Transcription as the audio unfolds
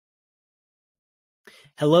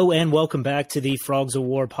Hello and welcome back to the Frogs of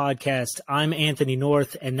War podcast. I'm Anthony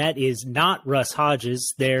North, and that is not Russ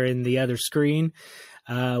Hodges there in the other screen.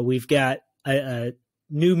 We've got a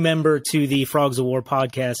new member to the Frogs of War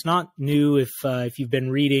podcast. Not new if you've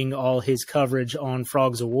been reading all his coverage on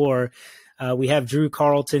Frogs of War. We have Drew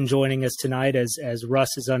Carlton joining us tonight as Russ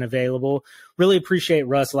is unavailable. Really appreciate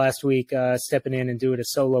Russ last week stepping in and doing a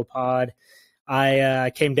solo pod.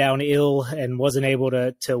 I came down ill and wasn't able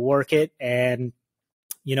to work it, and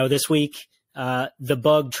this week, the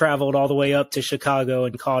bug traveled all the way up to Chicago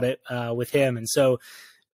and caught it with him. And so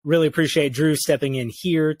really appreciate Drew stepping in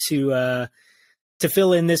here to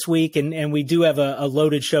fill in this week. And we do have a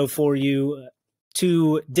loaded show for you.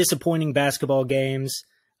 2 disappointing basketball games,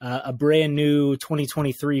 a brand new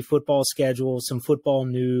 2023 football schedule, some football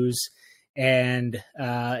news, and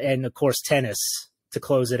of course, tennis to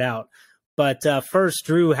close it out. But first,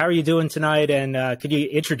 Drew, how are you doing tonight? And could you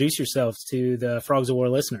introduce yourselves to the Frogs of War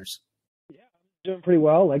listeners? Yeah, I'm doing pretty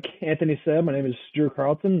well. Like Anthony said, my name is Drew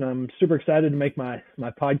Carlton. I'm super excited to make my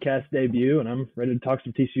podcast debut, and I'm ready to talk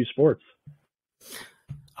some TCU sports.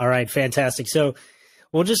 All right, fantastic. So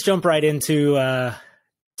we'll just jump right into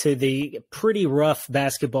to the pretty rough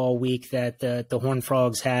basketball week that the Horned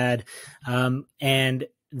Frogs had, and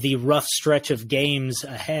the rough stretch of games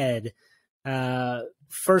ahead.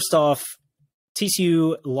 First off,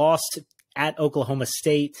 TCU lost at Oklahoma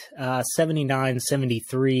State,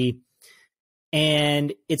 79-73.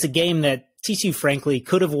 And it's a game that TCU, frankly,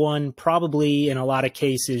 could have won, probably in a lot of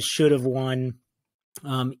cases should have won,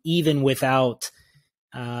 even without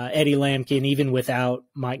Eddie Lampkin, even without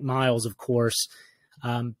Mike Miles, of course.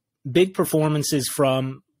 Big performances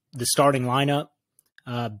from the starting lineup,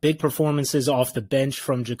 big performances off the bench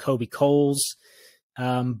from Jacoby Coles,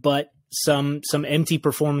 but some empty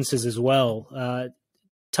performances as well.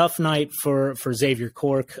 Tough night for Xavier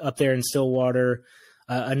Cork up there in Stillwater.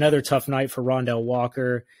 Another tough night for Rondell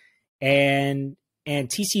Walker, and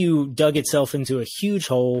TCU dug itself into a huge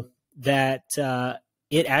hole that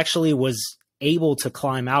it actually was able to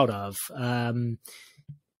climb out of,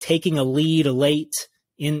 taking a lead late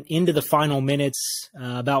into the final minutes,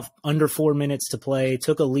 about under 4 minutes to play.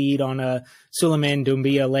 Took a lead on a Suleiman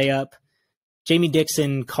Doumbia layup. Jamie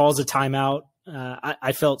Dixon calls a timeout.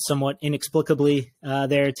 I felt somewhat inexplicably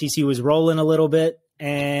there. TCU was rolling a little bit,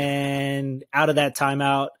 and out of that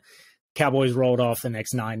timeout, Cowboys rolled off the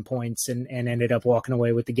next 9 points and ended up walking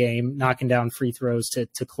away with the game, knocking down free throws to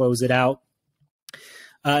close it out.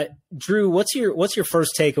 Drew, what's your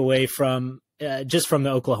first takeaway from just from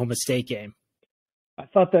the Oklahoma State game? I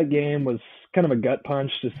thought that game was kind of a gut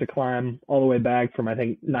punch just to climb all the way back from, I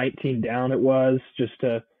think, 19 down it was, just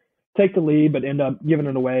to take the lead, but end up giving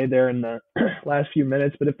it away there in the last few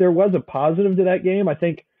minutes. But if there was a positive to that game, I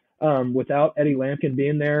think without Eddie Lampkin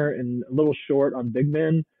being there and a little short on big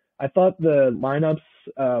men, I thought the lineups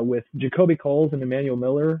with Jacoby Coles and Emmanuel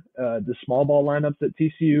Miller, the small ball lineups that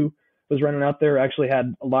TCU was running out there, actually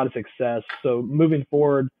had a lot of success. So moving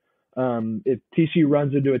forward, if TCU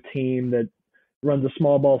runs into a team that runs a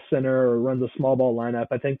small ball center or runs a small ball lineup,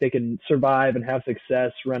 I think they can survive and have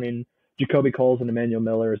success running Jacoby Coles and Emmanuel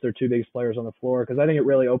Miller as their 2 biggest players on the floor, because I think it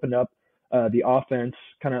really opened up the offense,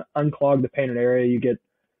 kind of unclogged the painted area. You get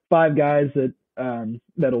 5 guys that are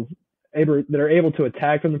able to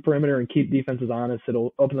attack from the perimeter and keep defenses honest.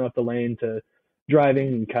 It'll open up the lane to driving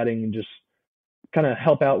and cutting and just kind of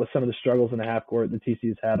help out with some of the struggles in the half court that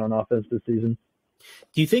TCU's had on offense this season.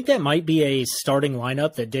 Do you think that might be a starting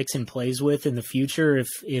lineup that Dixon plays with in the future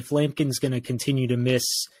if Lampkin's going to continue to miss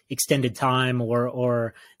extended time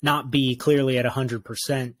or not be clearly at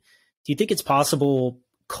 100%? Do you think it's possible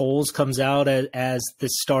Coles comes out as the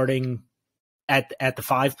starting at the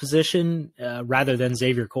 5 position rather than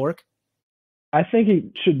Xavier Cork? I think he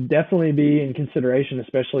should definitely be in consideration,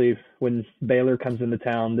 especially when Baylor comes into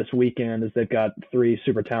town this weekend, as they've got 3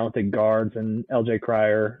 super talented guards and LJ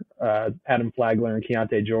Cryer, Adam Flagler, and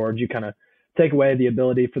Keontae George. You kind of take away the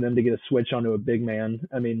ability for them to get a switch onto a big man.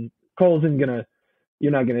 I mean, Cole's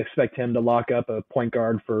you're not going to expect him to lock up a point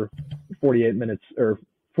guard for 48 minutes or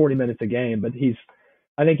 40 minutes a game, but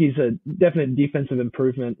I think he's a definite defensive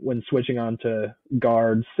improvement when switching on to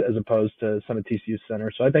guards as opposed to some of TCU's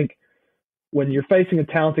centers. So I think when you're facing a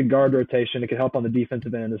talented guard rotation, it can help on the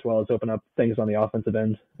defensive end as well as open up things on the offensive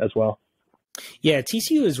end as well. Yeah,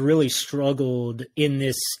 TCU has really struggled in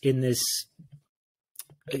this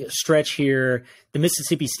stretch here. The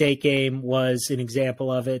Mississippi State game was an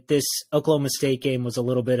example of it. This Oklahoma State game was a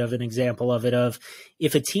little bit of an example of it. Of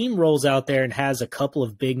if a team rolls out there and has a couple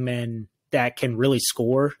of big men that can really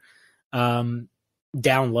score down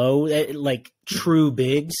low, like true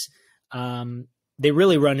bigs, they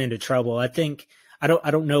really run into trouble. I think I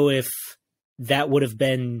don't know if that would have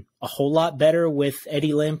been a whole lot better with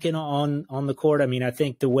Eddie Lampkin on the court. I mean, I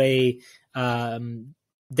think the way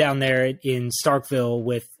down there in Starkville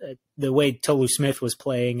with the way Tolu Smith was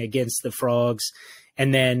playing against the Frogs,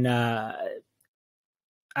 and then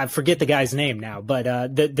I forget the guy's name now, but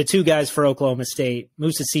the two guys for Oklahoma State,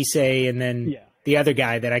 Musa Cisse, and then the other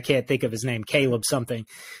guy that I can't think of his name, Caleb something.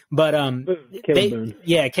 But Boone.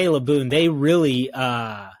 Caleb Boone. They really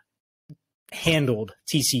handled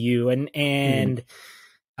TCU, and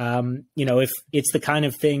if it's the kind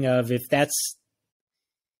of thing of if that's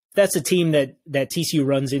a team that TCU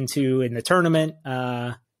runs into in the tournament,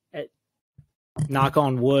 knock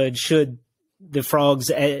on wood, should the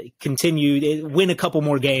Frogs continue win a couple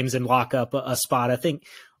more games and lock up a spot, I think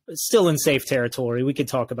still in safe territory. We could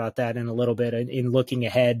talk about that in a little bit in looking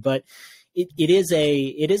ahead, but it is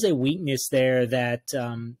a weakness there that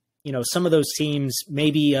some of those teams,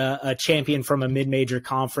 maybe a champion from a mid-major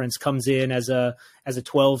conference comes in as a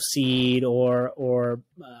 12 seed or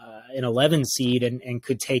an 11 seed and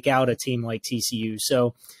could take out a team like TCU.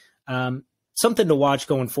 So something to watch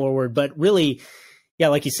going forward, but really, yeah,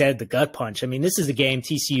 like you said, the gut punch. I mean, this is a game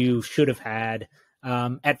TCU should have had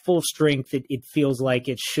at full strength. It feels like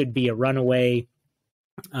it should be a runaway,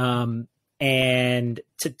 and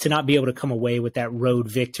to not be able to come away with that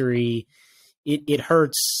road victory, it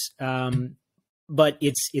hurts. But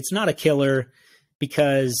it's not a killer,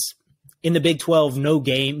 because in the Big 12, no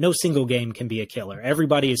single game can be a killer.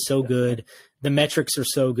 Everybody is so good. The metrics are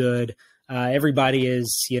so good. Everybody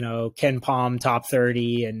is, Ken Palm top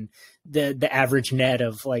 30 and the average net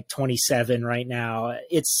of like 27 right now.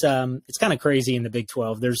 It's kind of crazy in the Big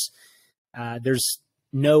 12. There's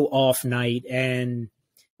no off night. And,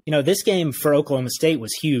 this game for Oklahoma State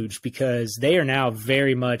was huge because they are now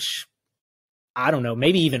very much, I don't know,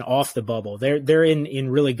 maybe even off the bubble. They're in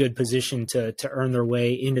really good position to earn their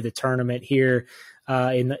way into the tournament here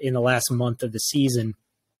in the last month of the season.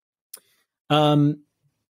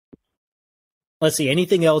 Let's see.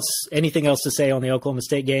 Anything else to say on the Oklahoma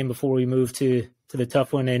State game before we move to the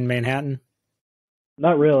tough one in Manhattan?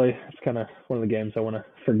 Not really. It's kind of one of the games I want to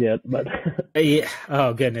forget, but yeah.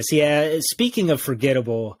 Oh goodness. Yeah. Speaking of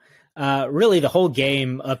forgettable, really the whole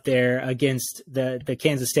game up there against the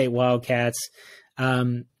Kansas State Wildcats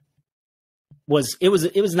was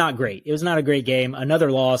not great. It was not a great game.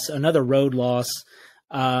 Another loss, another road loss.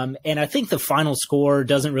 And I think the final score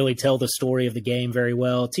doesn't really tell the story of the game very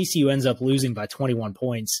well. TCU ends up losing by 21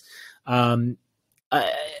 points. I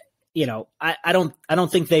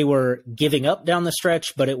don't think they were giving up down the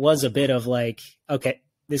stretch, but it was a bit of like, okay,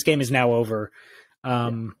 this game is now over.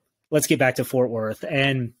 Let's get back to Fort Worth.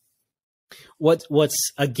 And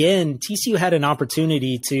what's again, TCU had an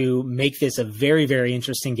opportunity to make this a very, very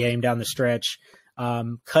interesting game down the stretch,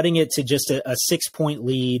 cutting it to just a 6-point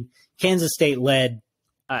lead. Kansas State led,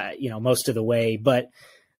 most of the way, but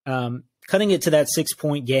cutting it to that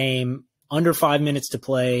 6-point game, under 5 minutes to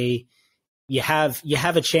play, you have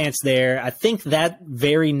a chance there. I think that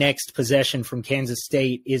very next possession from Kansas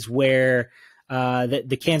State is where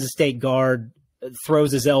the Kansas State guard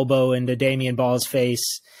throws his elbow into Damian Ball's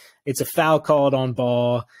face. It's a foul called on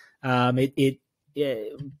Ball. With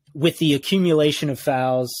the accumulation of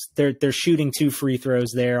fouls, they're shooting 2 free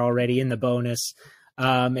throws there already in the bonus.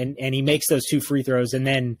 And he makes those 2 free throws, and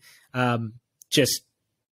then just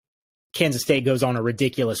Kansas State goes on a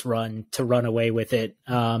ridiculous run to run away with it.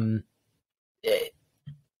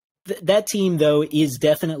 That team, though, is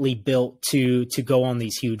definitely built to go on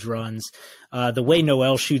these huge runs. The way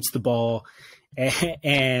Noel shoots the ball,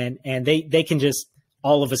 and they can just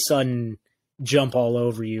all of a sudden jump all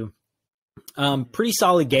over you. Pretty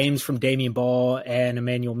solid games from Damian Ball and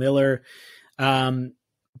Emmanuel Miller.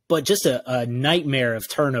 But just a nightmare of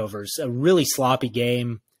turnovers, a really sloppy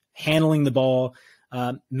game, handling the ball,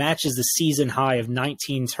 matches the season high of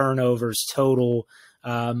 19 turnovers total,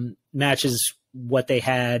 matches what they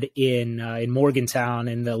had in Morgantown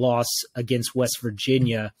in the loss against West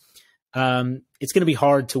Virginia. It's going to be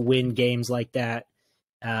hard to win games like that.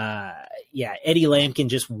 Eddie Lampkin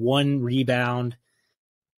just 1 rebound.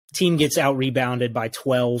 Team gets out-rebounded by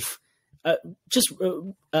 12.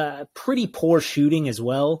 Pretty poor shooting as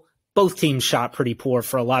well. Both teams shot pretty poor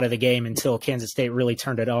for a lot of the game until Kansas State really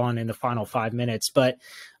turned it on in the final 5 minutes. But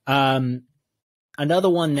another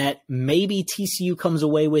one that maybe TCU comes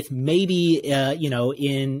away with, maybe,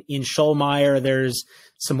 in Schollmeyer, there's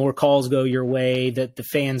some more calls go your way, that the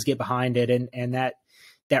fans get behind it, and that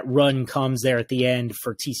run comes there at the end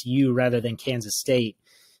for TCU rather than Kansas State.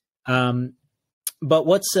 But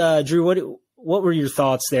what's Drew? What were your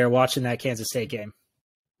thoughts there watching that Kansas State game?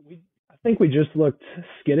 I think we just looked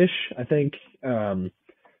skittish. I think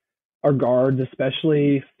our guards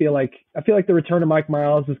especially I feel like the return of Mike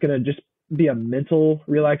Miles is going to just be a mental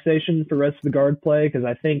relaxation for the rest of the guard play, because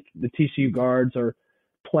I think the TCU guards are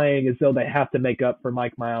playing as though they have to make up for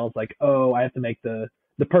Mike Miles. Like, oh, I have to make the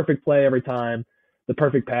perfect play every time, the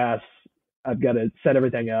perfect pass. I've got to set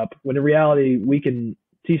everything up. When in reality,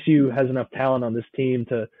 TCU has enough talent on this team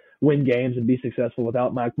to win games and be successful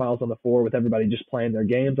without Mike Miles on the floor, with everybody just playing their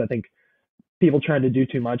games. I think people trying to do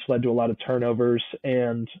too much led to a lot of turnovers,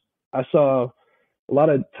 and I saw a lot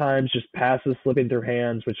of times just passes slipping through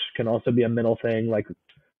hands, which can also be a mental thing, like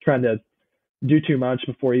trying to do too much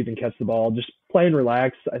before you even catch the ball. Just playing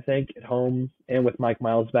relaxed, I think, at home and with Mike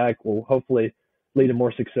Miles back will hopefully lead to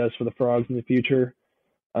more success for the Frogs in the future.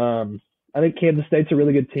 I think Kansas State's a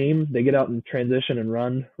really good team. They get out and transition and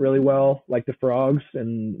run really well, like the Frogs.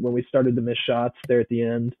 And when we started to miss shots there at the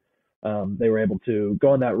end, they were able to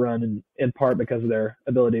go on that run in part because of their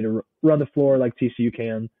ability to run the floor like TCU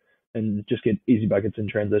can and just get easy buckets in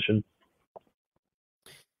transition.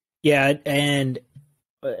 Yeah, and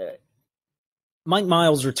Mike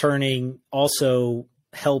Miles returning also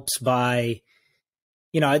helps by,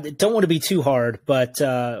 I don't want to be too hard, but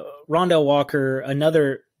Rondell Walker,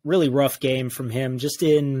 another really rough game from him. Just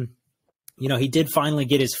he did finally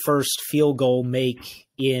get his first field goal make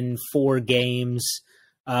in 4 games,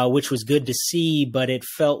 which was good to see, but it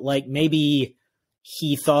felt like maybe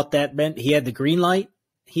he thought that meant he had the green light.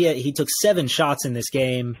 He took 7 shots in this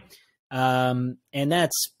game, and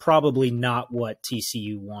that's probably not what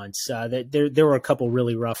TCU wants. There were a couple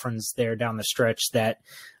really rough ones there down the stretch that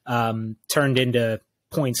turned into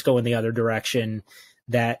points going the other direction.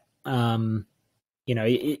 That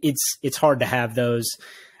it's hard to have those,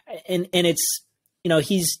 and it's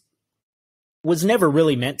he's was never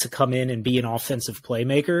really meant to come in and be an offensive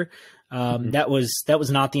playmaker. That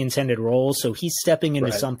was not the intended role. So he's stepping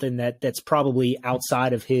into something that's probably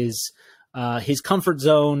outside of his comfort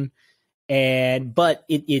zone. But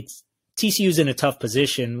it's TCU's in a tough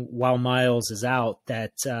position while Miles is out,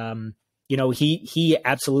 that he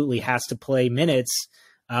absolutely has to play minutes.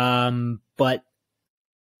 But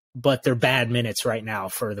they're bad minutes right now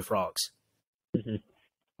for the Frogs. Mm-hmm.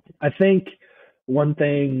 I think one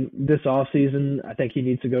thing this offseason, I think he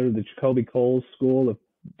needs to go to the Jacoby Coles school of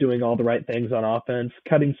doing all the right things on offense,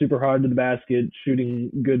 cutting super hard to the basket,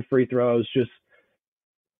 shooting good free throws. Just,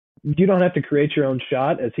 you don't have to create your own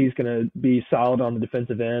shot, as he's going to be solid on the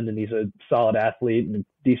defensive end, and he's a solid athlete and a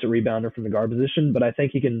decent rebounder from the guard position. But I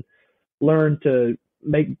think he can learn to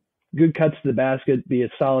make good cuts to the basket, be a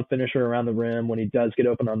solid finisher around the rim when he does get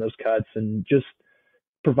open on those cuts, and just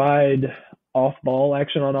provide off-ball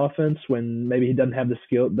action on offense when maybe he doesn't have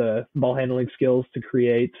the ball handling skills to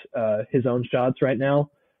create his own shots right now.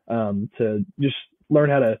 To just learn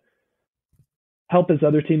how to help his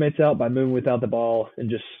other teammates out by moving without the ball, and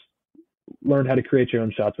just learn how to create your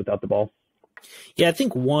own shots without the ball. Yeah, I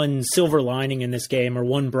think one silver lining in this game, or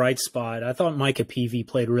one bright spot, I thought Micah Peavy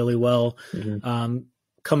played really well.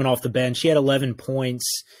 Coming off the bench. He had 11 points,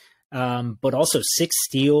 but also 6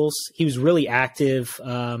 steals. He was really active,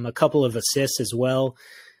 a couple of assists as well.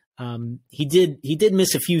 He did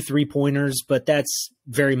miss a few 3-pointers, but that's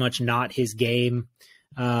very much not his game.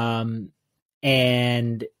 But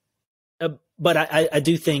I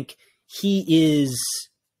do think he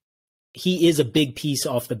is a big piece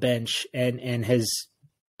off the bench and has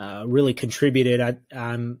really contributed.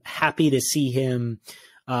 I'm happy to see him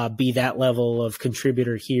be that level of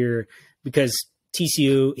contributor here, because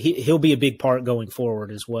TCU, he'll be a big part going forward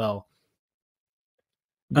as well.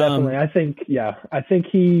 Definitely. I think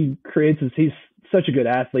he he's such a good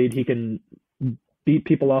athlete. He can beat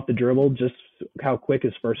people off the dribble, just how quick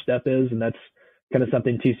his first step is. And that's kind of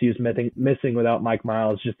something TCU's missing without Mike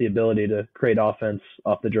Miles, just the ability to create offense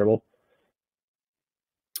off the dribble.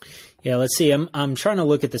 Yeah, let's see. I'm trying to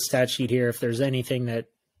look at the stat sheet here if there's anything that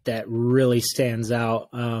really stands out.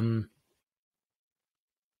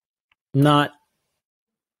 Not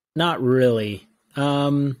really.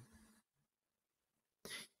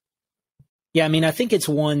 Yeah, I mean, I think it's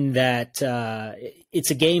one that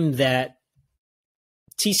it's a game that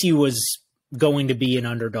TCU was going to be an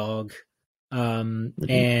underdog,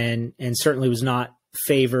 and certainly was not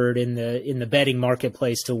favored in the betting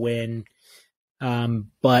marketplace to win.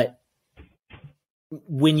 But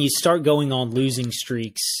when you start going on losing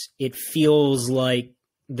streaks, it feels like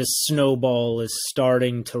the snowball is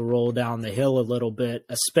starting to roll down the hill a little bit,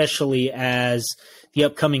 especially as the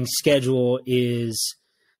upcoming schedule is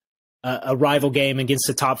a rival game against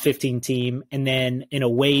a top 15 team, and then an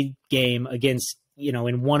away game against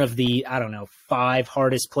in one of the, I don't know, 5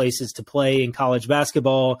 hardest places to play in college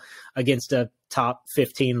basketball against a top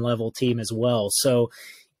 15 level team as well. So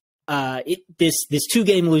this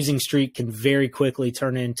 2-game losing streak can very quickly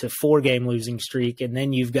turn into 4-game losing streak. And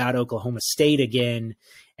then you've got Oklahoma State again.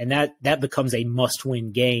 And that becomes a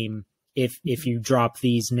must-win game if you drop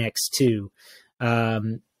these next 2.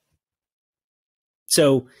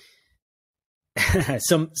 So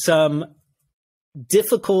some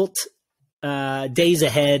difficult days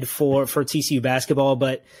ahead for TCU basketball,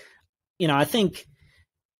 but I think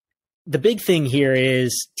the big thing here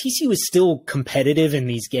is TCU is still competitive in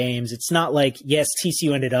these games. It's not like, yes,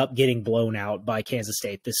 TCU ended up getting blown out by Kansas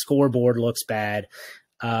State. The scoreboard looks bad.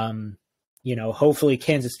 Hopefully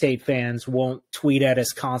Kansas State fans won't tweet at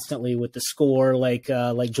us constantly with the score like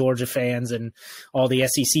Georgia fans and all the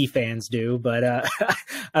SEC fans do. But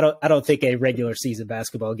I don't think a regular season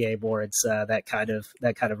basketball game warrants that kind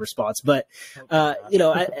of response. But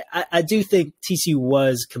I do think TCU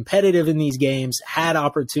was competitive in these games, had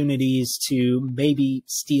opportunities to maybe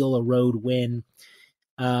steal a road win.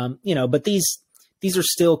 But these are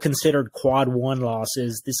still considered quad 1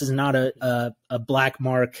 losses. This is not a black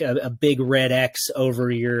mark, a big red X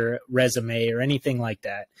over your resume or anything like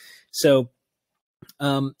that. So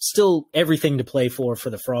still everything to play for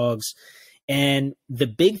the Frogs. And the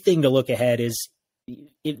big thing to look ahead is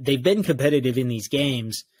they've been competitive in these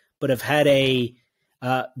games, but have had a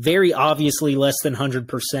very obviously less than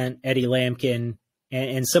 100% Eddie Lampkin.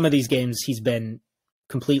 And some of these games he's been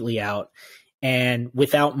completely out. And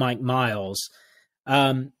without Mike Miles,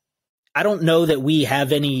 I don't know that we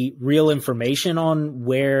have any real information on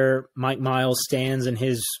where Mike Miles stands in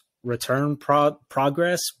his return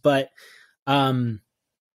progress, but do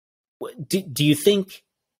you think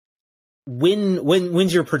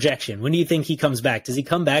when's your projection? When do you think he comes back? Does he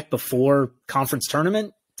come back before conference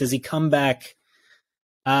tournament? Does he come back?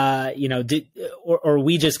 Or are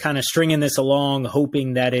we just kind of stringing this along,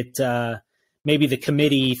 hoping that it maybe the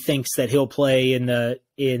committee thinks that he'll play in the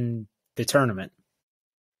tournament?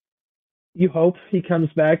 You hope he comes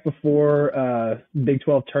back before Big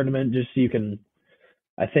 12 tournament, just so you can,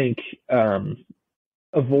 I think,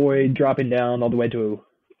 avoid dropping down all the way to,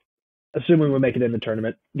 assuming we make it in the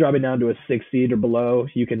tournament, dropping down to a 6 seed or below.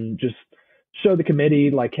 You can just show the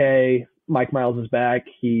committee like, hey, Mike Miles is back.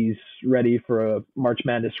 He's ready for a March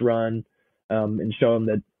Madness run, and show him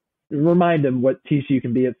that, remind him what TCU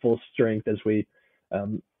can be at full strength, as we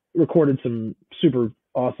recorded some super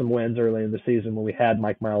awesome wins early in the season when we had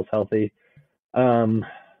Mike Miles healthy.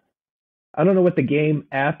 I don't know what the game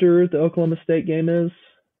after the Oklahoma State game is,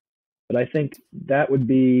 but I think that would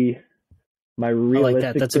be my realistic. I like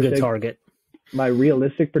that. That's a good target. My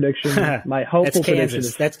realistic prediction, my hopeful prediction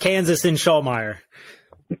is that's Kansas in Schallmeyer.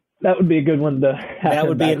 That would be a good one to have. That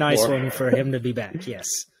would be a nice one for him to be back. Yes,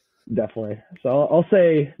 definitely. So I'll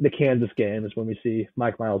say the Kansas game is when we see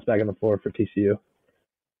Mike Miles back on the floor for TCU.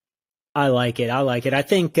 I like it. I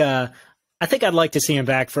think I'd like to see him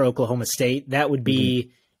back for Oklahoma State. That would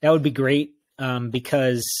be great,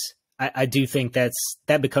 because I do think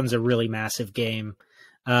that becomes a really massive game,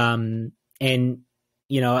 and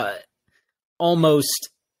almost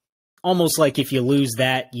like if you lose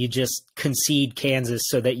that, you just concede Kansas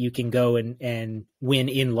so that you can go and win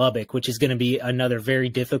in Lubbock, which is going to be another very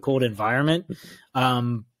difficult environment.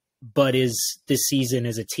 But this season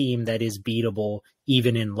is a team that is beatable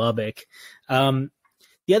even in Lubbock.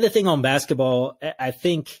 The other thing on basketball, I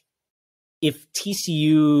think if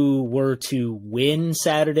TCU were to win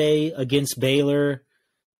Saturday against Baylor,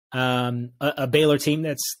 a Baylor team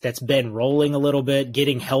that's been rolling a little bit,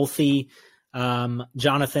 getting healthy,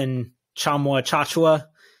 Jonathan Chachua,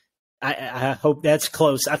 I hope that's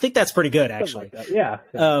close. I think that's pretty good, actually. Like yeah.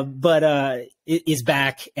 But is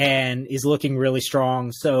back and is looking really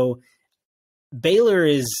strong. So Baylor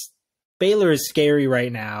is scary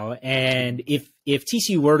right now, and if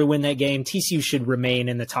TCU were to win that game, TCU should remain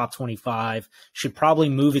in the top 25, should probably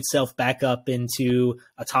move itself back up into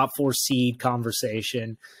a top 4 seed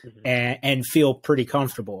conversation, and feel pretty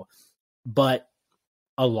comfortable. But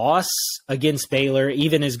a loss against Baylor,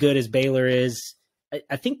 even as good as Baylor is,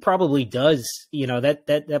 I think probably does,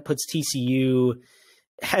 that puts TCU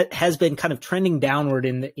has been kind of trending downward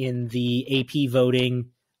in the AP voting.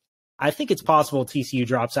 I think it's possible TCU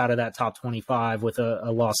drops out of that top 25 with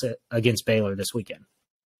a loss against Baylor this weekend.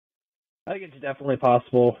 I think it's definitely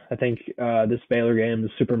possible. I think this Baylor game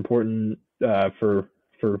is super important for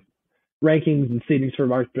rankings and seedings for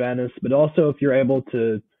March Madness, but also if you're able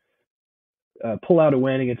to pull out a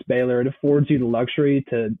win against Baylor, it affords you the luxury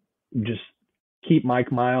to just keep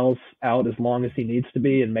Mike Miles out as long as he needs to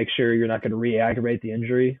be and make sure you're not going to re-aggravate the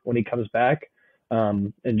injury when he comes back.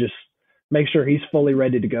 and just make sure he's fully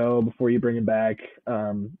ready to go before you bring him back.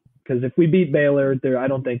 Because if we beat Baylor, I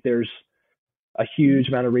don't think there's a huge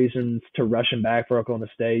amount of reasons to rush him back for Oklahoma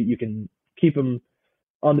State. You can keep him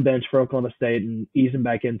on the bench for Oklahoma State and ease him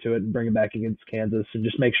back into it and bring him back against Kansas and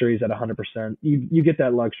just make sure he's at 100%. You get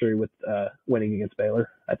that luxury with winning against Baylor,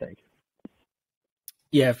 I think.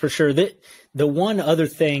 Yeah, for sure. The one other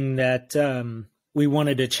thing that we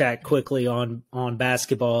wanted to chat quickly on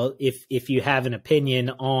basketball, if you have an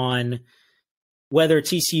opinion on whether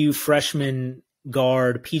TCU freshman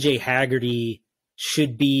guard PJ Haggerty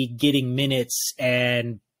should be getting minutes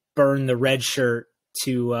and burn the red shirt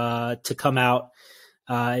to come out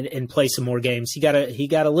and play some more games. He got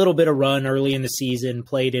a little bit of run early in the season,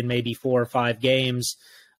 played in maybe 4 or 5 games,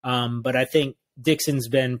 but I think Dixon's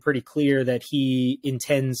been pretty clear that he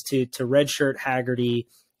intends to redshirt Haggerty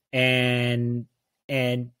and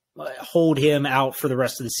hold him out for the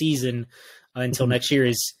rest of the season until next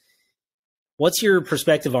year. What's your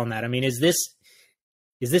perspective on that? I mean, is this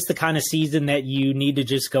the kind of season that you need to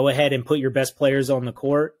just go ahead and put your best players on the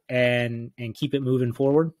court and keep it moving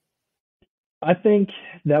forward? I think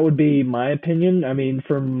that would be my opinion. I mean,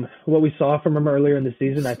 from what we saw from him earlier in the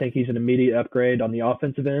season, I think he's an immediate upgrade on the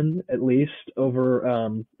offensive end, at least over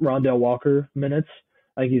Rondell Walker minutes.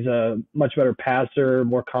 I think he's a much better passer,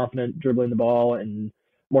 more confident dribbling the ball, and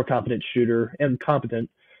more competent shooter and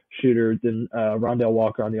competent shooter than Rondell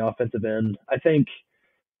Walker on the offensive end. I think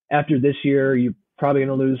after this year, you're probably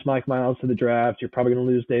going to lose Mike Miles to the draft. You're probably going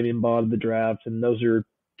to lose Damian Baugh to the draft, and those are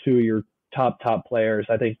 2 of your top players.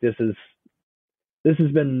 I think this has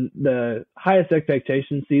been the highest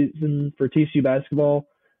expectation season for TCU basketball,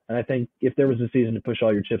 and I think if there was a season to push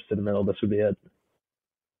all your chips to the middle, this would be it.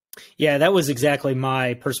 Yeah, that was exactly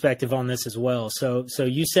my perspective on this as well. So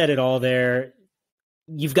you said it all there.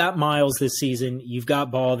 You've got Miles this season. You've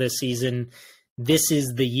got Ball this season. This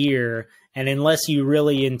is the year. And unless you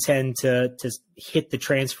really intend to hit the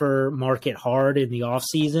transfer market hard in the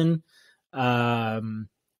offseason,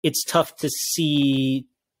 it's tough to see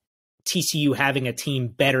TCU having a team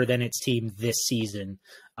better than its team this season,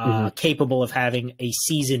 capable of having a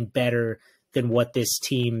season better than what this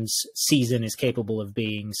team's season is capable of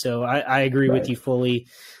being. So I agree with you fully.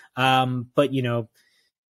 But, you know,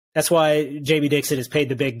 that's why JB Dixon has paid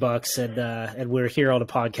the big bucks and we're here on the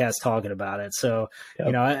podcast talking about it. So,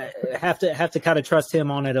 you know, I have to kind of trust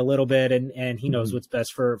him on it a little bit and he knows what's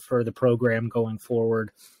best for the program going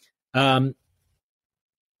forward. For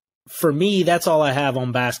me, that's all I have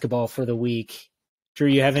on basketball for the week. Drew,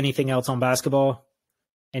 you have anything else on basketball?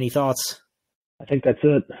 Any thoughts? I think that's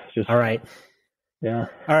it. All right. Yeah.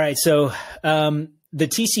 All right. So the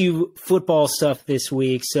TCU football stuff this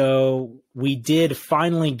week. So we did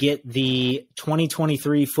finally get the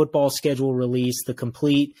 2023 football schedule released, the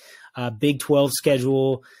complete Big 12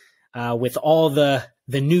 schedule with all the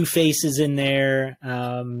new faces in there.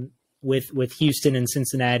 With Houston and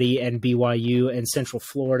Cincinnati and BYU and Central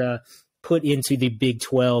Florida put into the Big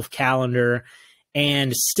 12 calendar,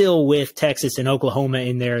 and still with Texas and Oklahoma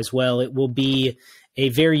in there as well. It will be a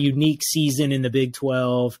very unique season in the Big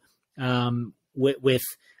 12 with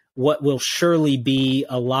what will surely be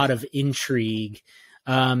a lot of intrigue.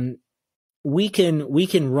 We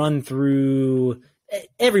can run through.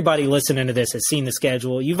 Everybody listening to this has seen the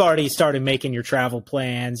schedule. You've already started making your travel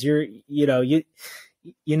plans. You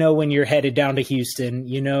know when you're headed down to Houston,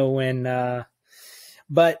 you know when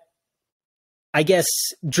but I guess,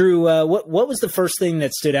 Drew, what was the first thing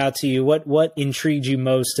that stood out to you? What intrigued you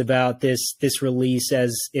most about this release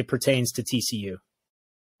as it pertains to TCU?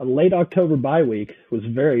 A late October bye week was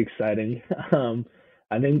very exciting.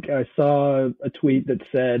 I think I saw a tweet that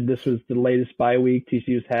said this was the latest bye week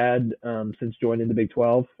TCU's had since joining the Big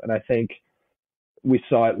 12, and I think we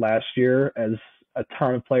saw it last year as a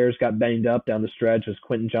ton of players got banged up down the stretch as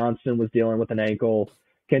Quentin Johnston was dealing with an ankle.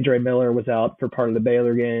 Kendra Miller was out for part of the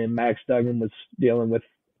Baylor game. Max Duggan was dealing with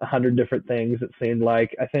 100 different things, it seemed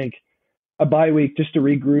like. I think a bye week just to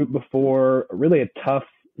regroup before really a tough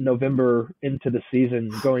November into the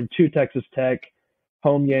season, going to Texas Tech,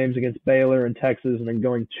 home games against Baylor and Texas, and then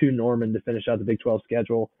going to Norman to finish out the Big 12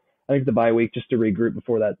 schedule. I think the bye week just to regroup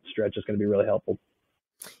before that stretch is going to be really helpful.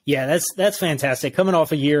 Yeah, that's fantastic. Coming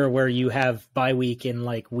off a year where you have bye week in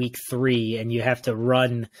like week 3 and you have to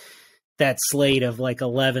run that slate of like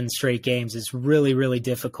 11 straight games is really, really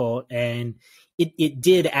difficult. And it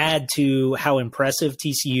did add to how impressive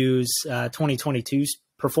TCU's 2022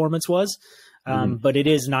 performance was. But it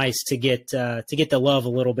is nice to get the love a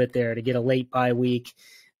little bit there, to get a late bye week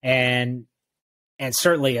and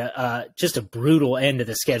certainly just a brutal end of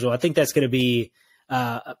the schedule. I think that's going to be,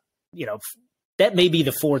 that may be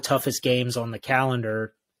the 4 toughest games on the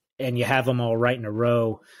calendar, and you have them all right in a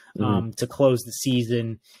row to close the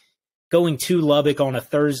season. Going to Lubbock on a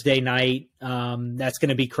Thursday night, that's going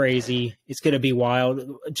to be crazy. It's going to be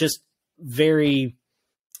wild. Just very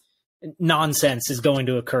nonsense is going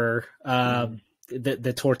to occur.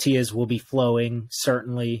 The tortillas will be flowing,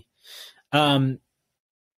 certainly. Let's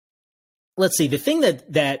see. The thing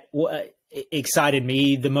that excited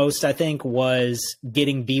me the most, I think, was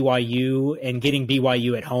getting BYU and getting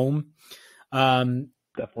BYU at home.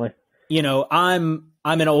 Definitely. You know, I'm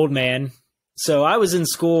an old man, so I was in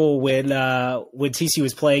school when TCU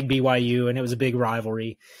was playing BYU, and it was a big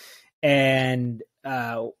rivalry. And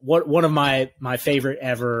one of my favorite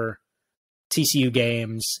ever TCU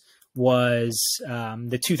games was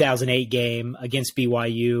the 2008 game against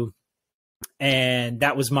BYU. And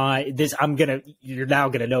that was you're now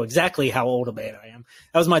going to know exactly how old a man I am.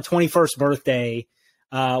 That was my 21st birthday,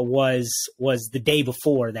 was the day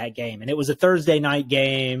before that game. And it was a Thursday night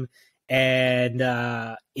game, and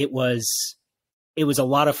it was a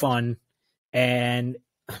lot of fun. And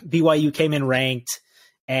BYU came in ranked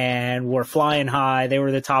and were flying high. They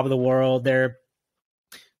were the top of the world. Their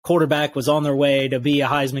quarterback was on their way to be a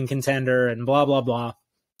Heisman contender, and blah, blah, blah.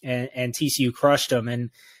 And TCU crushed them.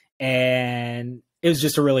 And it was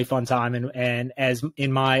just a really fun time. And as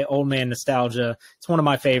in my old man nostalgia, it's one of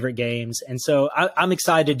my favorite games. And so I'm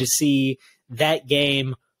excited to see that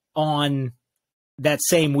game on that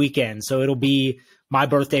same weekend. So it'll be my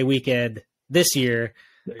birthday weekend this year.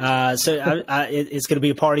 So it's going to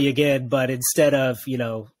be a party again, but instead of,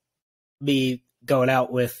 me going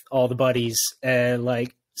out with all the buddies and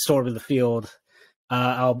like storming the field,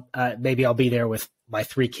 I'll be there with my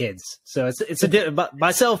 3 kids. So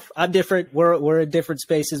myself, I'm different. We're in different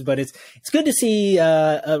spaces, but it's good to see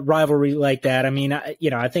a rivalry like that. I mean,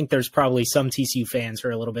 I think there's probably some TCU fans who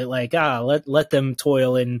are a little bit like, let them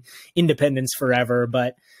toil in independence forever.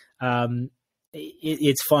 But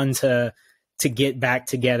it's fun to get back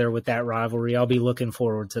together with that rivalry. I'll be looking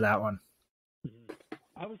forward to that one.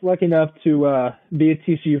 I was lucky enough to be a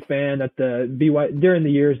TCU fan at during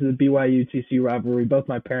the years of the BYU TCU rivalry. Both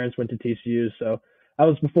my parents went to TCU, so I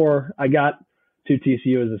was before I got to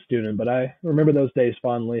TCU as a student, but I remember those days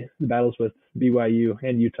fondly, the battles with BYU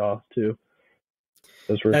and Utah too.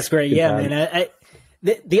 That's great. Yeah, times. Man.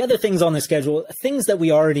 The other things on the schedule, things that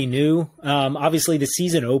we already knew, obviously the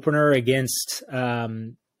season opener against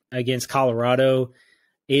Colorado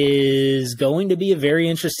is going to be a very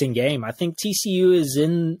interesting game. I think TCU is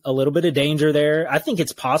in a little bit of danger there. I think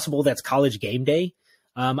it's possible that's College game day.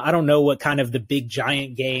 I don't know what kind of the big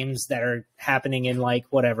giant games that are happening in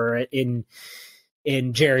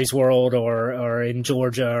in Jerry's World or in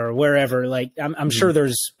Georgia or wherever. Like I'm sure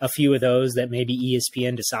there's a few of those that maybe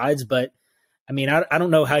ESPN decides, but I mean, I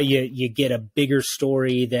don't know how you get a bigger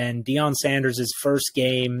story than Deion Sanders' first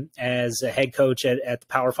game as a head coach at the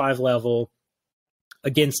Power 5 level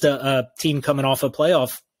against a team coming off a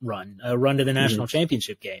playoff run, a run to the national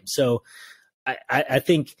championship game. So I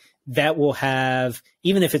think that will have,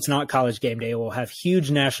 even if it's not College game day, it will have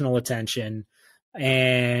huge national attention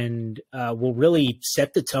and will really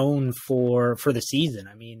set the tone for the season.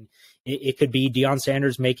 I mean, it could be Deion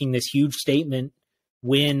Sanders making this huge statement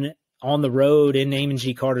win on the road in Naaman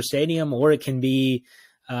G. Carter Stadium, or it can be,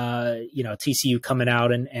 TCU coming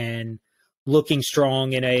out and looking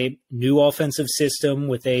strong in a new offensive system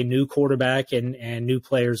with a new quarterback and new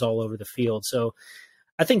players all over the field. So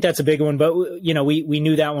I think that's a big one, but we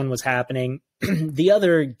knew that one was happening. The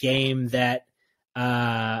other game that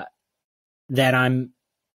I'm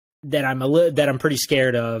pretty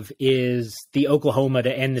scared of is the Oklahoma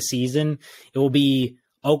to end the season. It will be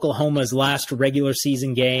Oklahoma's last regular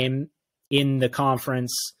season game in the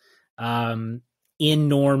conference, in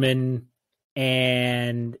Norman,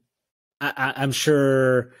 and I'm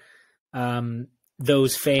sure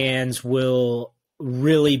those fans will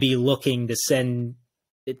really be looking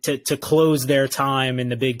to close their time in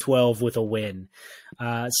the Big 12 with a win.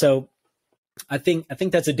 So I think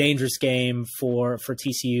that's a dangerous game for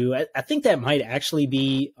TCU. I think that might actually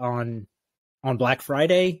be on Black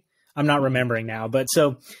Friday. I'm not remembering now, but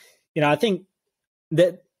so, I think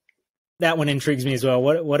that one intrigues me as well.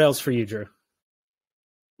 What else for you, Drew?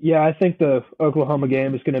 Yeah, I think the Oklahoma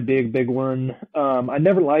game is going to be a big one. I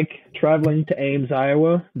never like traveling to Ames,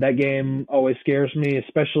 Iowa. That game always scares me,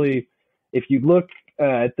 especially if you look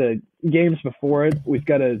at the games before it.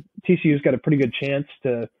 TCU's got a pretty good chance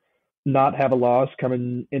to not have a loss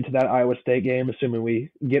coming into that Iowa State game, assuming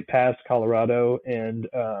we get past Colorado and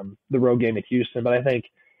the road game at Houston. But I think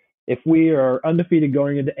if we are undefeated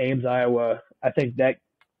going into Ames, Iowa, I think that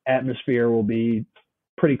atmosphere will be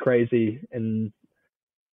pretty crazy, and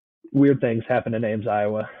weird things happen in Ames,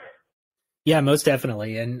 Iowa. Yeah, most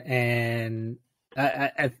definitely. And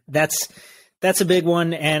that's a big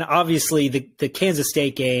one. And obviously the Kansas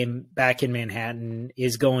State game back in Manhattan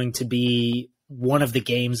is going to be one of the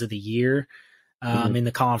games of the year in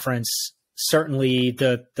the conference. Certainly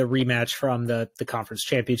the rematch from the conference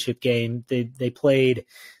championship game. They played,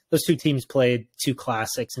 those two teams played two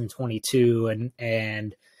classics in 22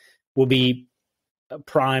 and will be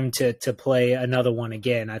primed to play another one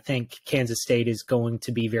again. I think Kansas State is going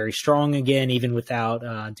to be very strong again, even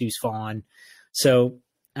without Deuce Vaughn. So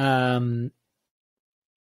the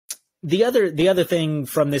other thing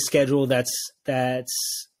from this schedule that's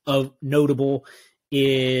notable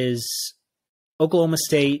is Oklahoma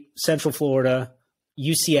State, Central Florida,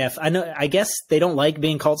 UCF. I guess they don't like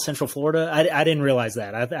being called Central Florida. I didn't realize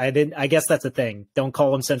that. I guess that's a thing. Don't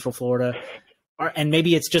call them Central Florida. And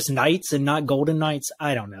maybe it's just Knights and not Golden Knights.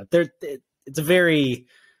 I don't know. It's a very,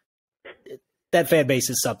 that fan base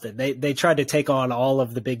is something. They tried to take on all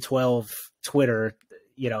of the Big 12 Twitter,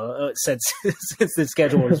 since the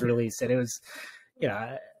schedule was released, and it was,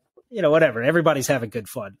 whatever. Everybody's having good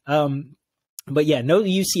fun. But yeah, no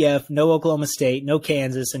UCF, no Oklahoma State, no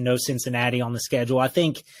Kansas, and no Cincinnati on the schedule. I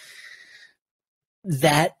think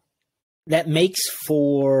that makes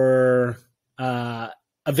for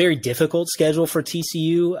a very difficult schedule for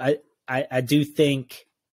TCU. I do think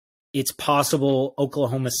it's possible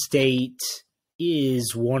Oklahoma State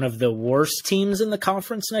is one of the worst teams in the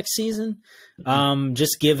conference next season,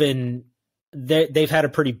 just given they've had a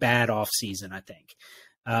pretty bad offseason, I think.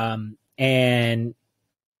 And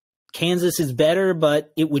Kansas is better,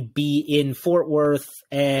 but it would be in Fort Worth.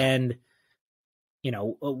 And,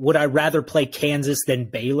 would I rather play Kansas than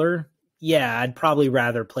Baylor? Yeah, I'd probably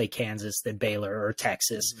rather play Kansas than Baylor or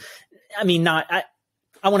Texas. I mean, I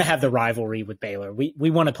want to have the rivalry with Baylor. We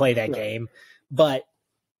want to play that game. But,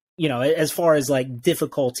 as far as like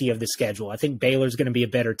difficulty of the schedule, I think Baylor's going to be a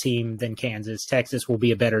better team than Kansas. Texas will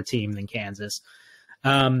be a better team than Kansas.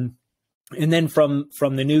 And then from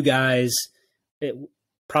the new guys,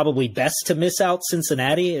 probably best to miss out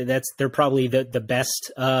Cincinnati. They're probably the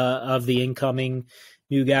best of the incoming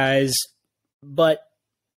new guys. But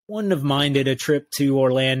wouldn't have minded a trip to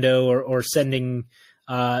Orlando or sending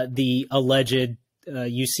the alleged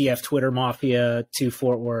UCF Twitter mafia to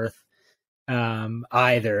Fort Worth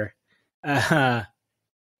either.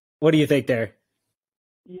 What do you think there?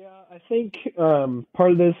 Yeah, I think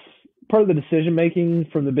part of the decision making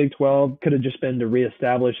from the Big 12 could have just been to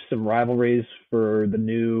reestablish some rivalries for the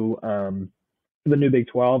new Big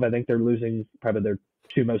 12. I think they're losing probably their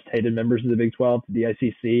two most hated members of the Big 12 to the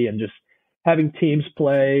ICC, and just having teams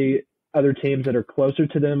play other teams that are closer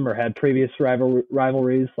to them or had previous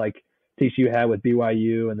rivalries, like TCU had with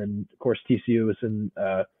BYU, and then of course TCU was in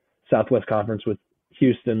Southwest Conference with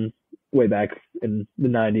Houston way back in the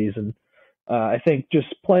 90s. And I think just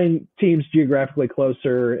playing teams geographically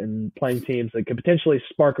closer and playing teams that could potentially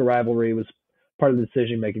spark a rivalry was part of the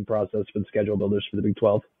decision-making process for the schedule builders for the Big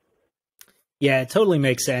 12. Yeah, it totally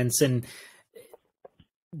makes sense. And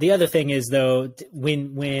the other thing is, though,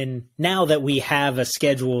 when now that we have a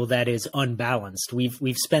schedule that is unbalanced,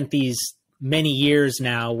 we've spent these many years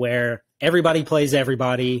now where everybody plays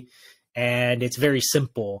everybody, and it's very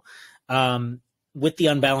simple. With the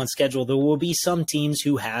unbalanced schedule, there will be some teams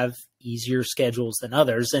who have easier schedules than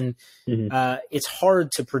others, and it's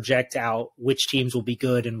hard to project out which teams will be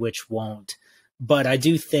good and which won't. But I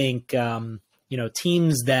do think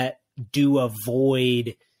teams that do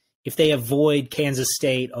avoid. If they avoid Kansas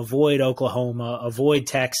State, avoid Oklahoma, avoid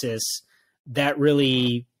Texas, that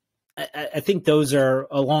really, I think those are,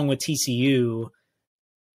 along with TCU,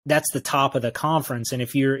 that's the top of the conference. And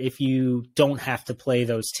if you don't have to play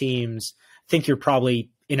those teams, I think you're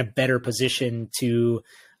probably in a better position to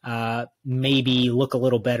maybe look a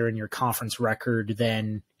little better in your conference record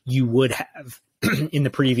than you would have in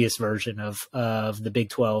the previous version of the Big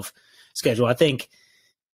 12 schedule. I think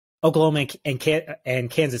Oklahoma and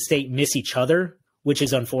Kansas State miss each other, which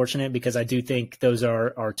is unfortunate because I do think those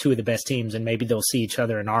are two of the best teams, and maybe they'll see each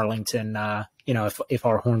other in Arlington, if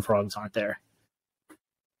our Horned Frogs aren't there.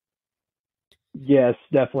 Yes,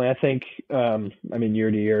 definitely. I think,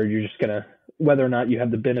 year to year, you're just going to, whether or not you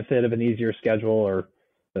have the benefit of an easier schedule or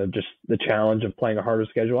just the challenge of playing a harder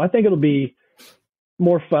schedule. I think it'll be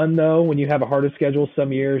more fun, though, when you have a harder schedule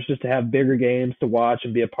some years, just to have bigger games to watch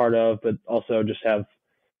and be a part of, but also just have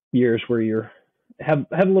years where you have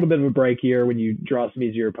a little bit of a break year when you draw some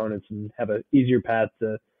easier opponents and have an easier path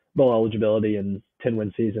to bowl eligibility and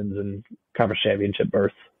 10-win seasons and conference championship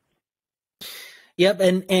berth. Yep,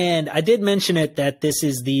 and I did mention it that this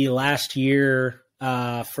is the last year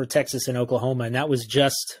for Texas and Oklahoma, and that was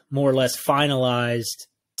just more or less finalized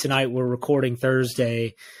tonight. We're recording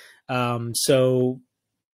Thursday. So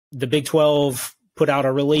the Big 12 put out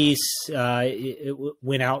a release. It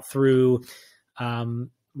went out through several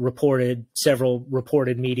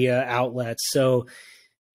reported media outlets. So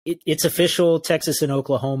it's official. Texas and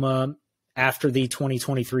Oklahoma, after the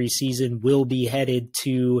 2023 season, will be headed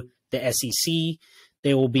to the SEC.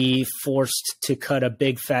 They will be forced to cut a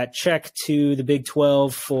big fat check to the Big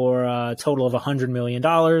 12 for a total of $100 million.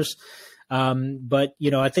 But,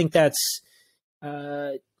 I think that's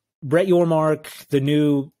Brett Yormark, the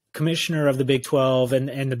new commissioner of the Big 12,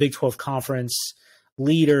 and the Big 12 conference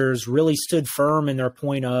leaders really stood firm in their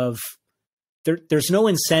point of there's no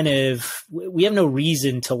incentive. We have no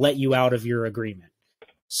reason to let you out of your agreement.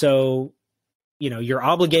 So, you're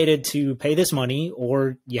obligated to pay this money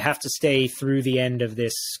or you have to stay through the end of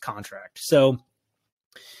this contract. So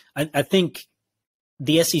I think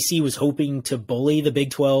the SEC was hoping to bully the Big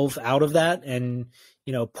 12 out of that and,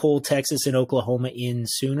 pull Texas and Oklahoma in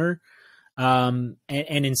sooner. And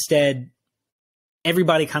instead,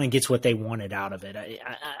 everybody kind of gets what they wanted out of it.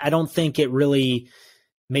 I don't think it really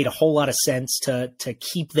made a whole lot of sense to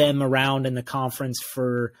keep them around in the conference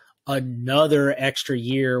for another extra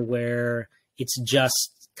year where it's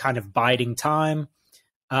just kind of biding time,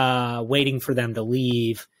 waiting for them to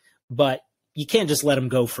leave. But you can't just let them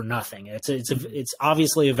go for nothing. It's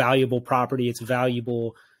obviously a valuable property. It's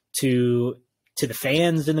valuable to the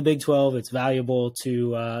fans in the Big 12. It's valuable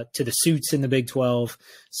to the suits in the Big 12.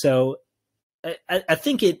 So I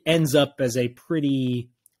think it ends up as a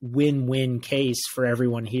pretty win-win case for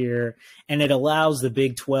everyone here. And it allows the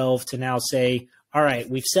Big 12 to now say, all right,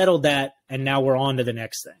 we've settled that, and now we're on to the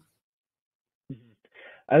next thing.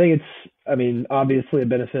 I think it's, obviously a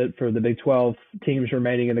benefit for the Big 12 teams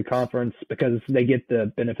remaining in the conference because they get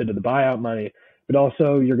the benefit of the buyout money, but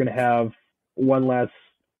also you're going to have one last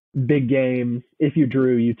big game if you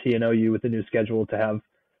drew UT and OU with the new schedule to have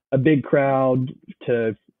a big crowd,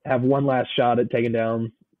 to have one last shot at taking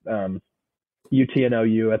down UT and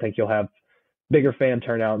OU. I think you'll have bigger fan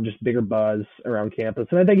turnout and just bigger buzz around campus.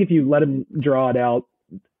 And I think if you let them draw it out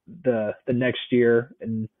the next year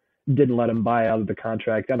and didn't let him buy out of the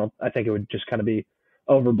contract, I think it would just kind of be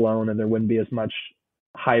overblown and there wouldn't be as much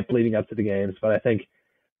hype leading up to the games. But I think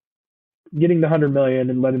getting the $100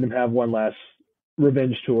 million and letting them have one last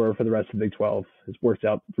revenge tour for the rest of the Big 12 has worked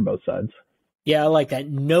out for both sides. Yeah, I like that.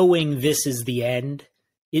 Knowing this is the end,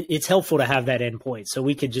 it's helpful to have that end point. So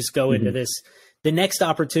we could just go into this. The next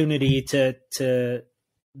opportunity to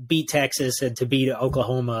beat Texas and to beat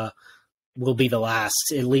Oklahoma will be the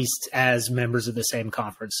last, at least as members of the same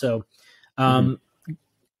conference. So I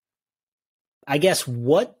guess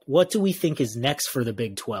what do we think is next for the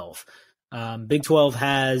Big 12? Big 12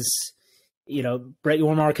 has, Brett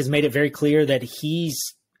Yormark has made it very clear that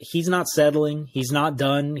he's not settling. He's not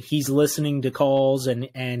done. He's listening to calls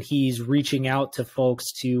and he's reaching out to folks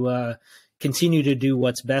to continue to do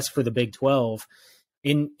what's best for the Big 12.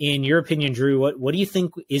 In your opinion, Drew, what do you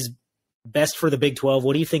think is best for the Big 12?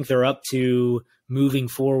 What do you think they're up to moving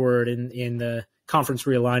forward in the conference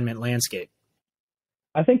realignment landscape?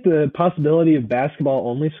 I think the possibility of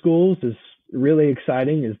basketball-only schools is really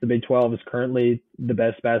exciting, as the Big 12 is currently the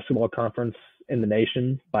best basketball conference in the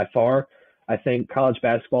nation by far. I think college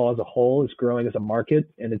basketball as a whole is growing as a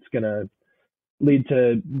market, and it's going to lead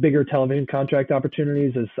to bigger television contract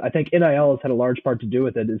opportunities. As I think NIL has had a large part to do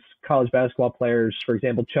with it, as college basketball players, for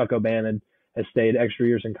example, Chuck O'Bannon has stayed extra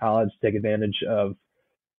years in college to take advantage of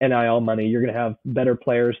NIL money. You're going to have better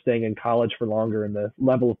players staying in college for longer, and the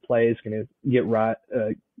level of play is going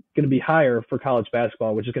to be higher for college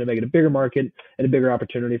basketball, which is going to make it a bigger market and a bigger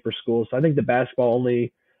opportunity for schools. So I think the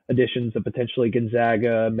basketball-only additions of potentially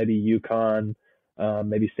Gonzaga, maybe UConn,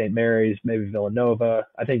 maybe St. Mary's, maybe Villanova,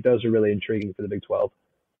 I think those are really intriguing for the Big 12.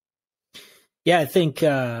 Yeah, I think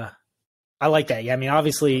I like that. Yeah,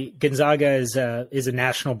 Obviously Gonzaga is a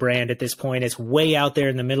national brand at this point. It's way out there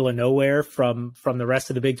in the middle of nowhere from the rest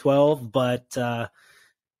of the Big 12, but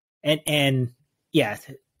and yeah,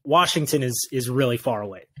 Washington is really far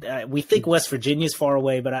away. We think West Virginia is far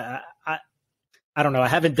away, but I don't know. I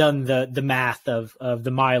haven't done the math of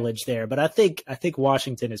the mileage there, but I think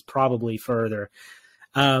Washington is probably further.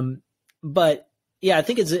 But yeah, I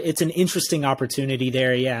think it's an interesting opportunity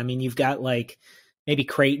there. Yeah, you've got like maybe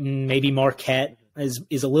Creighton, maybe Marquette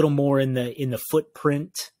is a little more in the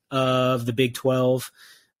footprint of the Big 12.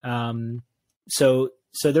 So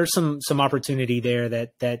there's some opportunity there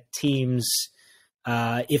that teams,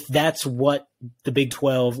 if that's what the Big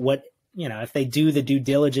 12, if they do the due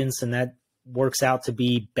diligence and that works out to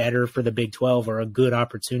be better for the Big 12 or a good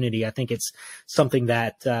opportunity, I think it's something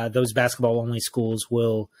that those basketball only schools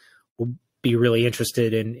will be really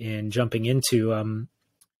interested in jumping into.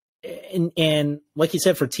 And like you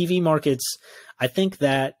said, for TV markets, I think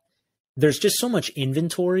that there's just so much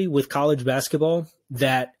inventory with college basketball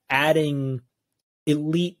that adding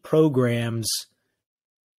elite programs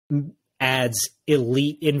adds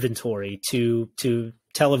elite inventory to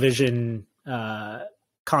television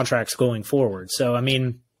contracts going forward. So, I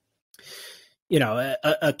mean,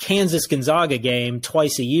 a Kansas Gonzaga game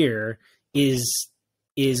twice a year is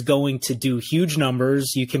going to do huge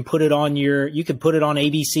numbers. You can put it on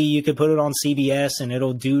ABC, you can put it on CBS, and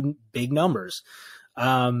it'll do big numbers.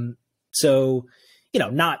 So,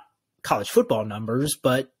 not college football numbers,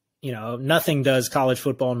 but, nothing does college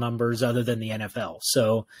football numbers other than the NFL.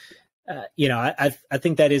 So, I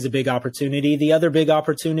think that is a big opportunity. The other big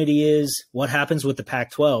opportunity is what happens with the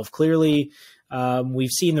Pac-12. Clearly,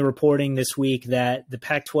 we've seen the reporting this week that the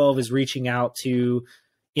Pac-12 is reaching out to,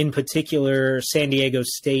 in particular, San Diego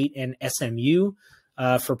State and SMU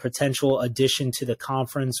for potential addition to the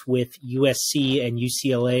conference, with USC and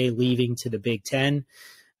UCLA leaving to the Big Ten.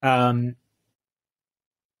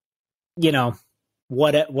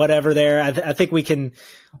 Whatever there. I think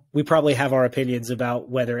we probably have our opinions about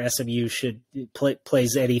whether SMU should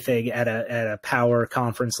plays anything at a power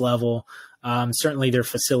conference level. Certainly their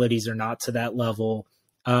facilities are not to that level.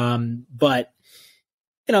 But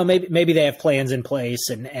maybe they have plans in place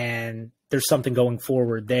and there's something going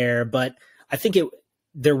forward there. But I think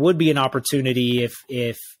there would be an opportunity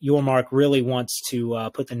if Yormark really wants to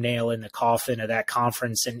put the nail in the coffin of that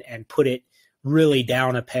conference and put it really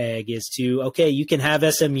down a peg, is to, okay, you can have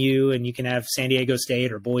SMU and you can have San Diego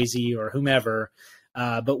State or Boise or whomever,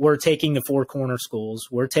 but we're taking the four corner schools.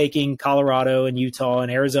 We're taking Colorado and Utah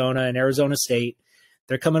and Arizona State.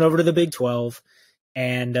 They're coming over to the Big 12,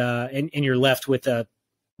 and you're left with a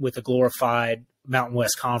glorified Mountain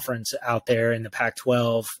West Conference out there in the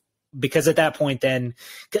Pac-12. Because at that point, then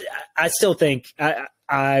I still think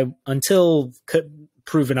I until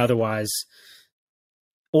proven otherwise,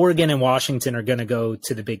 Oregon and Washington are going to go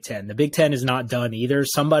to the Big Ten. The Big Ten is not done either.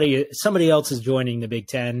 Somebody else is joining the Big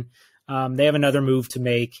Ten. They have another move to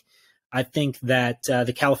make. I think that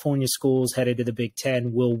the California schools headed to the Big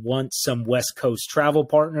Ten will want some West Coast travel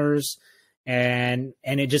partners, and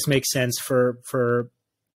it just makes sense for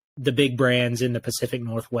the big brands in the Pacific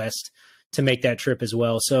Northwest to make that trip as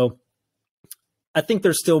well. So I think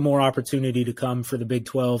there's still more opportunity to come for the Big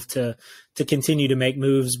 12 to continue to make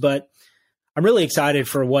moves, but I'm really excited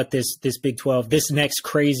for what this Big 12, this next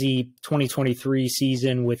crazy 2023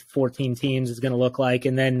 season with 14 teams is going to look like.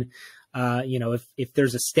 And then, if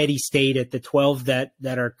there's a steady state at the 12 that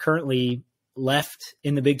are currently left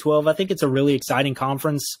in the Big 12, I think it's a really exciting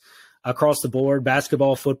conference across the board: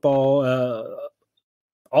 basketball, football,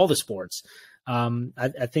 all the sports.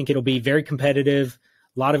 I think it'll be very competitive,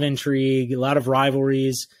 a lot of intrigue, a lot of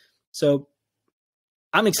rivalries. So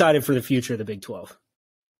I'm excited for the future of the Big 12.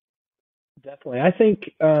 Definitely. I think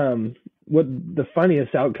what the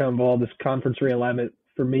funniest outcome of all this conference realignment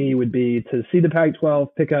for me would be to see the Pac-12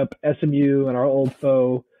 pick up SMU and our old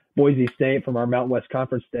foe, Boise State, from our Mountain West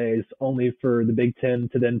Conference days, only for the Big Ten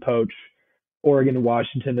to then poach Oregon and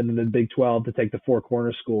Washington and then the Big 12 to take the four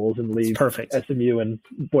corner schools and leave SMU and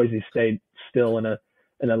Boise State still in a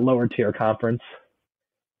lower tier conference.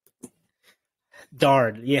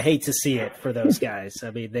 Darn, you hate to see it for those guys. I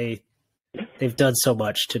mean, they've done so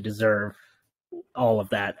much to deserve all of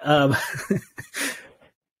that.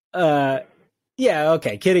 Yeah,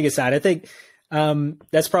 okay. Kidding aside, I think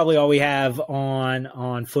that's probably all we have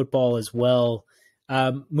on football as well.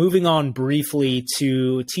 Moving on briefly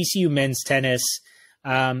to TCU men's tennis,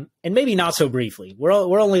 and maybe not so briefly. We're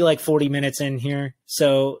only like 40 minutes in here,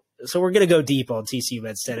 so we're gonna go deep on TCU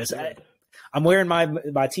men's tennis. I'm wearing my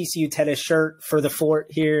TCU tennis shirt for the fort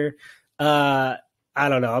here. I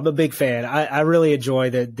don't know. I'm a big fan. I really enjoy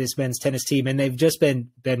this men's tennis team, and they've just been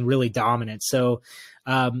really dominant. So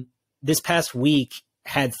this past week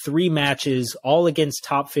had 3 matches, all against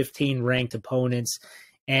top 15 ranked opponents,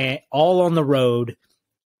 and all on the road,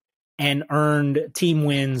 and earned team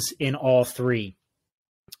wins in all 3.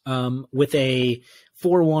 With a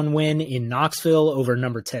 4-1 win in Knoxville over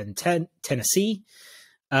number 10 Tennessee,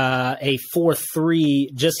 a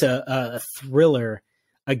 4-3, just a thriller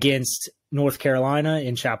against North Carolina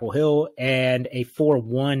in Chapel Hill, and a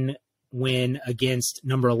 4-1 win against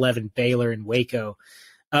number 11 Baylor in Waco.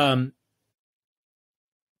 TCU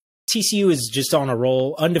is just on a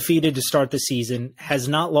roll, undefeated to start the season, has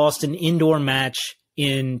not lost an indoor match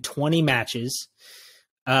in 20 matches.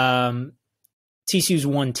 TCU TCU's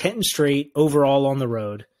won 10 straight overall on the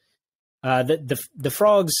road. The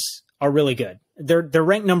Frogs are really good. They're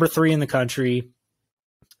ranked number 3 in the country.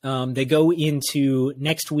 They go into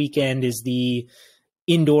next weekend is the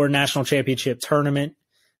indoor national championship tournament.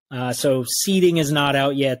 So seeding is not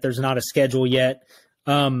out yet. There's not a schedule yet.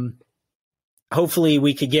 Hopefully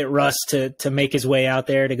we could get Russ to make his way out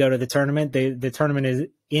there to go to the tournament. The tournament is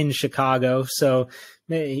in Chicago, so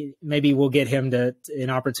maybe we'll get him an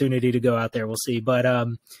opportunity to go out there. We'll see. But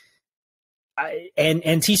and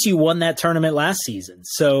TCU won that tournament last season,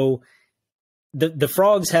 so the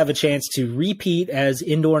Frogs have a chance to repeat as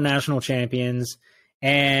indoor national champions,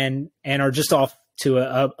 and are just off to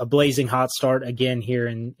a blazing hot start again here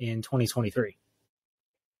in 2023.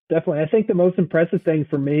 Definitely. I think the most impressive thing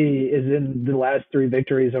for me is in the last 3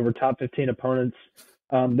 victories over top 15 opponents.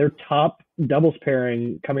 Their top doubles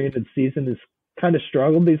pairing coming into the season has kind of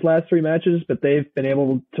struggled these last 3 matches, but they've been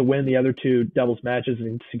able to win the other 2 doubles matches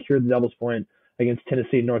and secure the doubles point against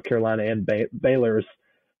Tennessee, North Carolina, and Baylor's.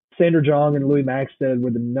 Sandra Jong and Louis Maxted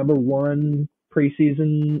were the number 1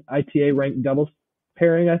 preseason ITA ranked doubles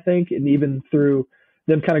pairing, I think, and even through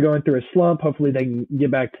them kind of going through a slump, hopefully they can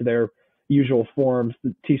get back to their usual forms.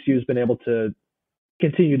 The TCU has been able to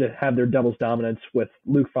continue to have their doubles dominance with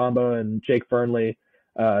Luke Famba and Jake Fernley.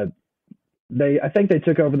 I think they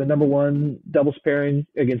took over the number 1 doubles pairing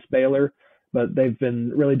against Baylor, but they've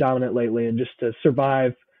been really dominant lately, and just to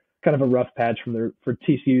survive kind of a rough patch for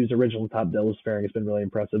TCU's original top doubles pairing has been really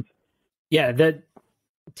impressive. Yeah, that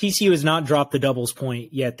TCU has not dropped the doubles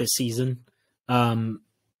point yet this season,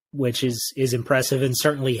 which is impressive and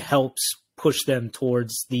certainly helps push them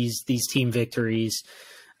towards these team victories.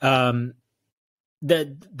 The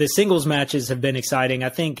singles matches have been exciting. I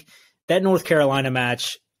think that North Carolina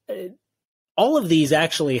match, all of these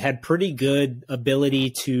actually had pretty good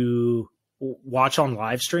ability to watch on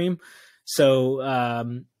live stream. So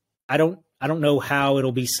I don't know how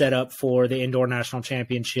it'll be set up for the indoor national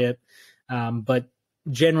championship, but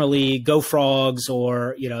generally Go Frogs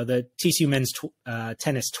or the TCU men's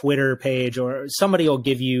tennis Twitter page, or somebody will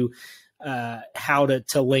give you how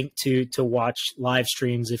to link to watch live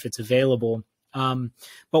streams if it's available.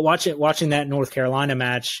 But watching that North Carolina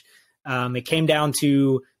match, it came down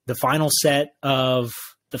to the final set of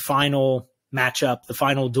the final matchup, the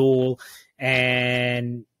final duel,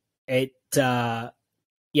 and it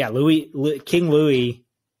King Louis,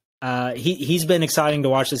 he's been exciting to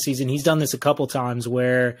watch this season. He's done this a couple times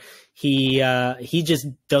where he just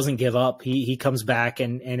doesn't give up. He comes back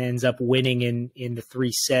and ends up winning in the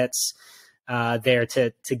 3 sets there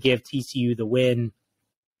to give TCU the win.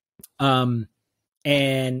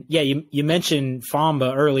 And yeah, you mentioned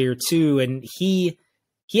Famba earlier too, and he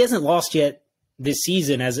hasn't lost yet this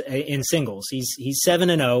season in singles. He's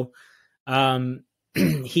 7-0.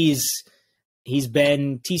 He's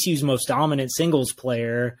been TCU's most dominant singles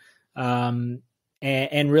player. And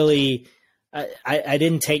really, I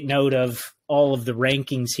didn't take note of all of the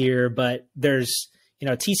rankings here, but there's,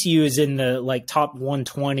 TCU is in the top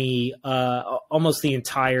 120. Almost the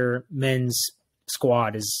entire men's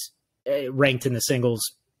squad is ranked in the singles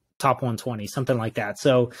top 120, something like that.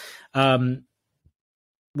 So,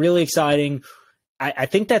 really exciting. I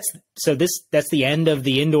think that's the end of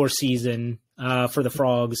the indoor season for the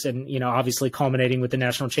Frogs, and obviously culminating with the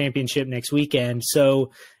national championship next weekend.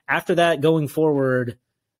 So after that, going forward,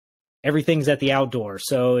 everything's at the outdoor.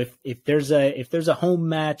 So if there's a home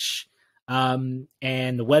match and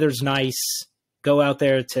the weather's nice, go out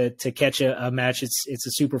there to catch a match. It's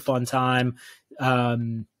a super fun time.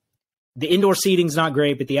 The indoor seating's not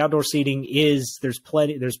great, but the outdoor seating there's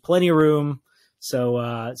plenty of room.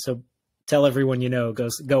 So tell everyone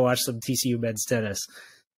go watch some TCU men's tennis.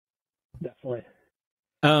 Definitely.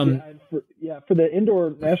 For the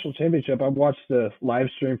indoor national championship, I watched the live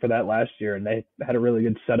stream for that last year, and they had a really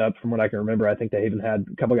good setup from what I can remember. I think they even had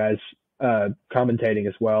a couple guys commentating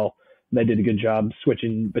as well. They did a good job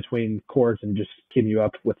switching between courts and just keeping you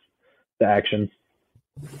up with the action.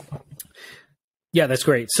 Yeah, that's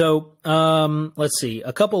great. So let's see.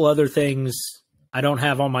 A couple other things I don't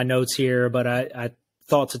have on my notes here, but I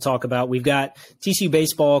thought to talk about. We've got TCU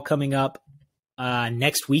baseball coming up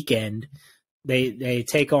next weekend. They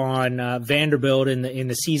take on Vanderbilt in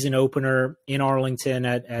the season opener in Arlington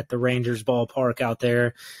at the Rangers ballpark out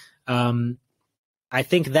there. I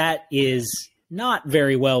think that is not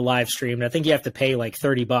very well live streamed. I think you have to pay like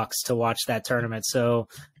 $30 to watch that tournament. So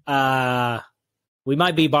we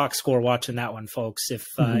might be box score watching that one, folks, if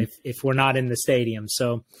we're not in the stadium.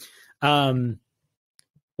 So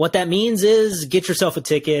what that means is get yourself a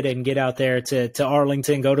ticket and get out there to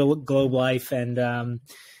Arlington, go to Globe Life, and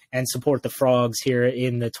and support the Frogs here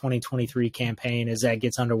in the 2023 campaign as that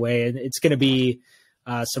gets underway. And it's going to be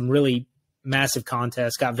some really massive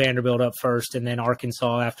contests. Got Vanderbilt up first and then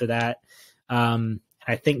Arkansas after that.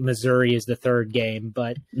 I think Missouri is the third game,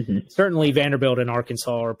 but certainly Vanderbilt and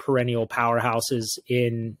Arkansas are perennial powerhouses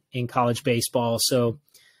in college baseball. So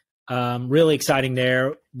really exciting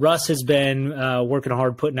there. Russ has been working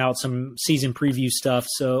hard putting out some season preview stuff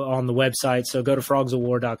on the website. So go to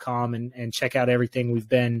frogsawar.com and check out everything we've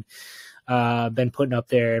been putting up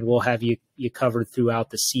there, and we'll have you covered throughout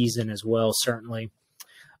the season as well, certainly.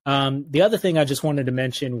 The other thing I just wanted to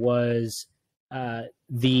mention was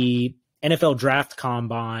the NFL Draft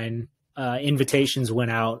Combine invitations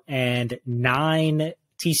went out, and 9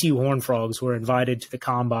 TCU Horned Frogs were invited to the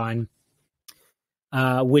Combine,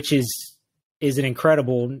 which is an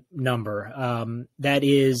incredible number. That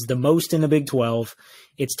is the most in the Big 12.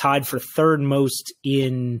 It's tied for third most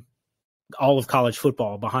in all of college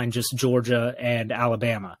football, behind just Georgia and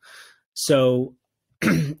Alabama. So,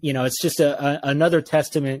 it's just another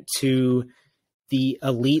testament to the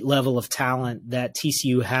elite level of talent that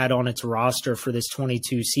TCU had on its roster for this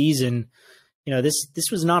 22 season.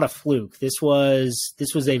 This was not a fluke. This was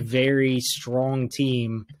a very strong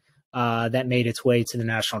team that made its way to the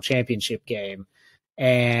national championship game.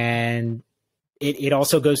 And it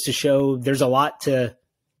also goes to show there's a lot to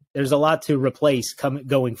replace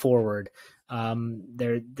going forward.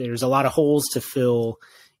 There's a lot of holes to fill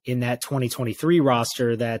in that 2023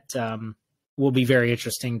 roster that will be very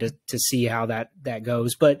interesting to see how that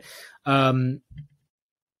goes. But a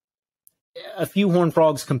few Horned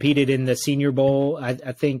Frogs competed in the Senior Bowl. I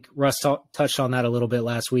think Russ touched on that a little bit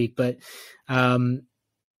last week, but the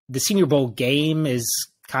Senior Bowl game is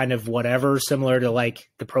kind of whatever, similar to like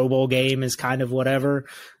the Pro Bowl game is kind of whatever.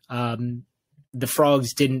 The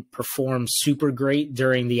Frogs didn't perform super great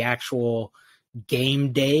during the actual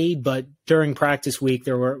game day, but during practice week,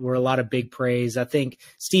 there were a lot of big praise. I think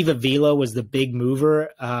Steve Avila was the big mover,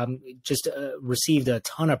 just received a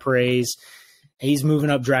ton of praise. He's moving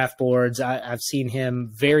up draft boards. I've seen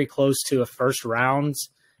him very close to a first round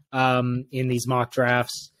in these mock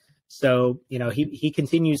drafts. So, he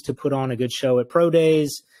continues to put on a good show at pro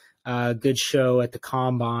days, good show at the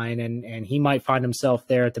combine, and he might find himself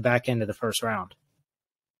there at the back end of the first round.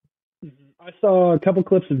 I saw a couple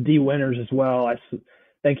clips of D. Winters as well. I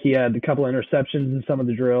think he had a couple interceptions in some of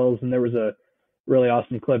the drills, and there was a really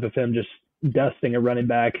awesome clip of him just dusting a running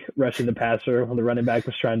back, rushing the passer when the running back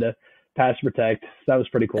was trying to pass protect. That was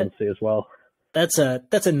pretty cool to see as well. That's a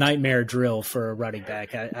nightmare drill for a running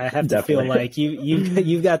back. I have to Definitely. feel like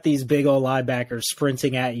you've got these big old linebackers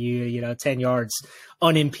sprinting at you, 10 yards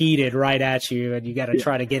unimpeded right at you, and you got to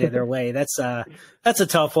try to get in their way. That's a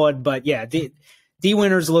tough one, but yeah, D.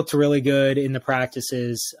 Winters looked really good in the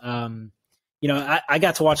practices. I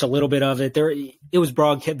got to watch a little bit of it. It was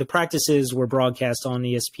broadcast. The practices were broadcast on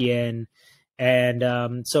ESPN,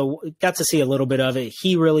 and so got to see a little bit of it.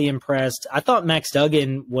 He really impressed. I thought Max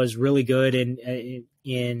Duggan was really good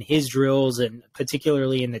in his drills, and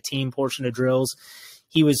particularly in the team portion of drills.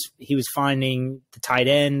 He was finding the tight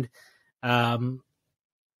end, and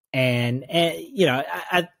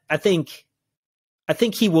I think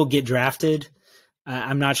he will get drafted.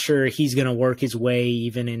 I'm not sure he's going to work his way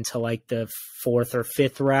even into like the 4th or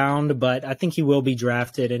 5th round, but I think he will be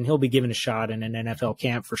drafted and he'll be given a shot in an NFL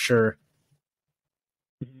camp for sure.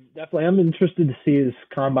 Definitely. I'm interested to see his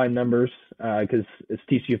combine numbers because as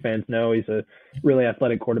TCU fans know, he's a really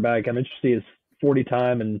athletic quarterback. I'm interested to see his 40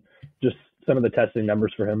 time and just some of the testing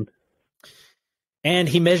numbers for him. And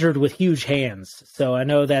he measured with huge hands. So I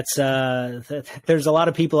know there's a lot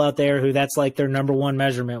of people out there who that's like their number one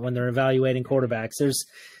measurement when they're evaluating quarterbacks.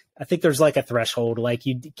 I think there's like a threshold, like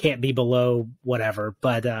you can't be below whatever,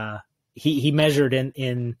 but he measured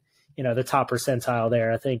in the top percentile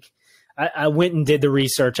there. I think I went and did the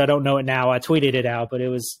research. I don't know it now. I tweeted it out, but it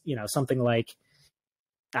was, something like,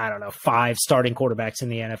 I don't know, 5 starting quarterbacks in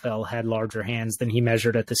the NFL had larger hands than he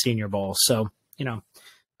measured at the Senior Bowl. So,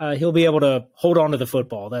 he'll be able to hold on to the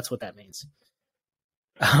football. That's what that means.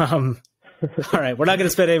 All right. We're not going to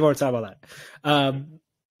spend any more time on that.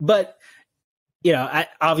 But,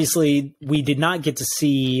 obviously we did not get to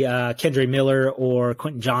see Kendre Miller or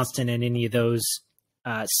Quentin Johnston in any of those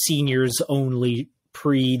seniors only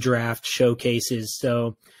pre-draft showcases.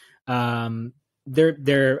 So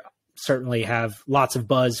they're certainly have lots of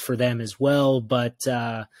buzz for them as well, but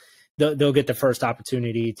they'll get the first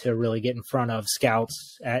opportunity to really get in front of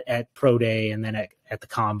scouts at Pro Day and then at the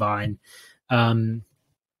Combine. And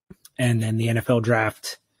then the NFL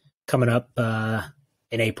draft coming up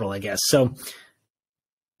in April, I guess. So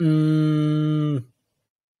that's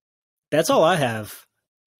all I have.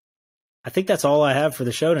 I think that's all I have for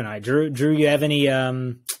the show tonight. Drew, you have any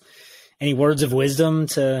words of wisdom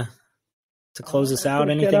to close us out?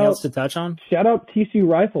 Anything else to touch on? Shout out TCU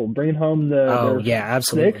Rifle, bringing home their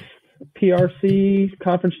absolutely. sixth PRC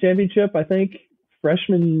conference championship. I think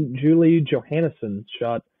freshman Julie Johannesson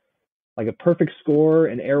shot like a perfect score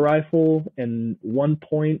in air rifle and 1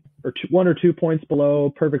 or 2 points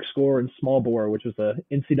below perfect score in small bore, which was a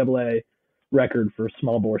NCAA record for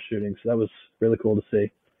small bore shooting. So that was really cool to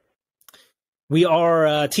see. We are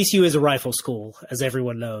TCU is a rifle school, as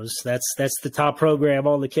everyone knows. That's the top program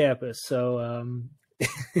on the campus. So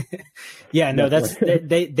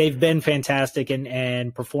they've been fantastic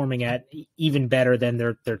and performing at even better than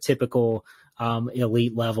their typical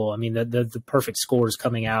elite level. I mean, the perfect scores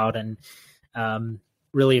coming out and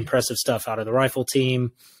really impressive stuff out of the rifle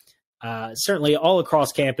team. Certainly all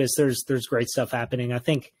across campus, there's great stuff happening. I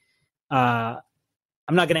think I'm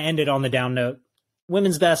not going to end it on the down note.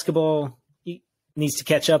 Women's basketball needs to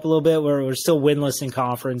catch up a little bit. We're still winless in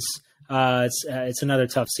conference. It's another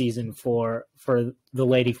tough season for the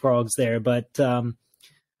Lady Frogs there. But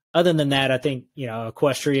other than that, I think,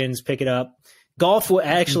 equestrians pick it up. Golf will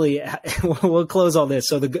actually we'll close on this.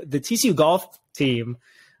 So the TCU golf team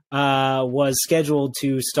was scheduled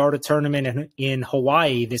to start a tournament in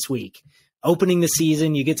Hawaii this week, opening the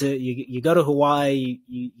season. You get to you go to Hawaii.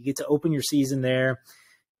 You get to open your season there.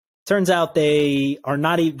 Turns out they are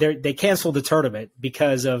not even. They canceled the tournament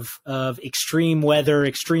because of extreme weather,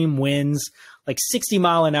 extreme winds, like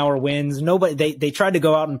 60-mile-an-hour winds. Nobody. They tried to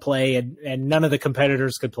go out and play, and none of the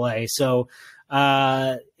competitors could play. So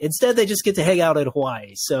instead, they just get to hang out in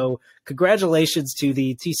Hawaii. So congratulations to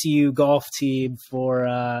the TCU golf team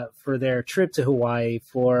for their trip to Hawaii.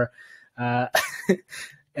 I'm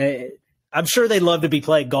sure they'd love to be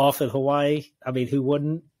playing golf in Hawaii. I mean, who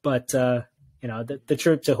wouldn't? But the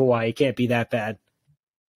trip to Hawaii can't be that bad.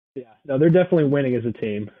 Yeah, no, they're definitely winning as a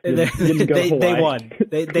team. They won.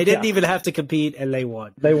 They didn't even have to compete, and they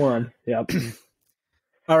won. They won. Yep.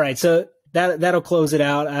 All right, so that'll close it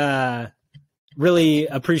out. Really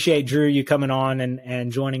appreciate, Drew, you coming on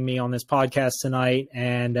and joining me on this podcast tonight,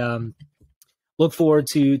 and look forward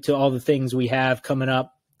to all the things we have coming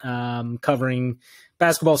up, covering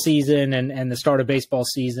basketball season and the start of baseball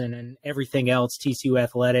season and everything else TCU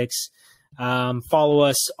athletics. Follow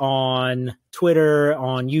us on Twitter,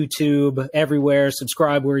 on YouTube, everywhere.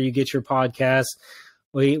 Subscribe where you get your podcasts.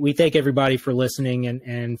 We thank everybody for listening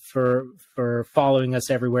and for following us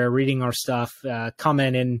everywhere, reading our stuff,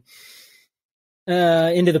 commenting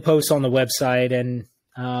into the posts on the website. And,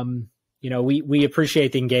 we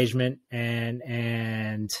appreciate the engagement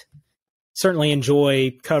and certainly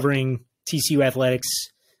enjoy covering TCU athletics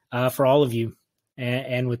for all of you.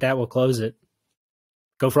 And with that, we'll close it.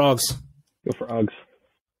 Go Frogs. Go Frogs.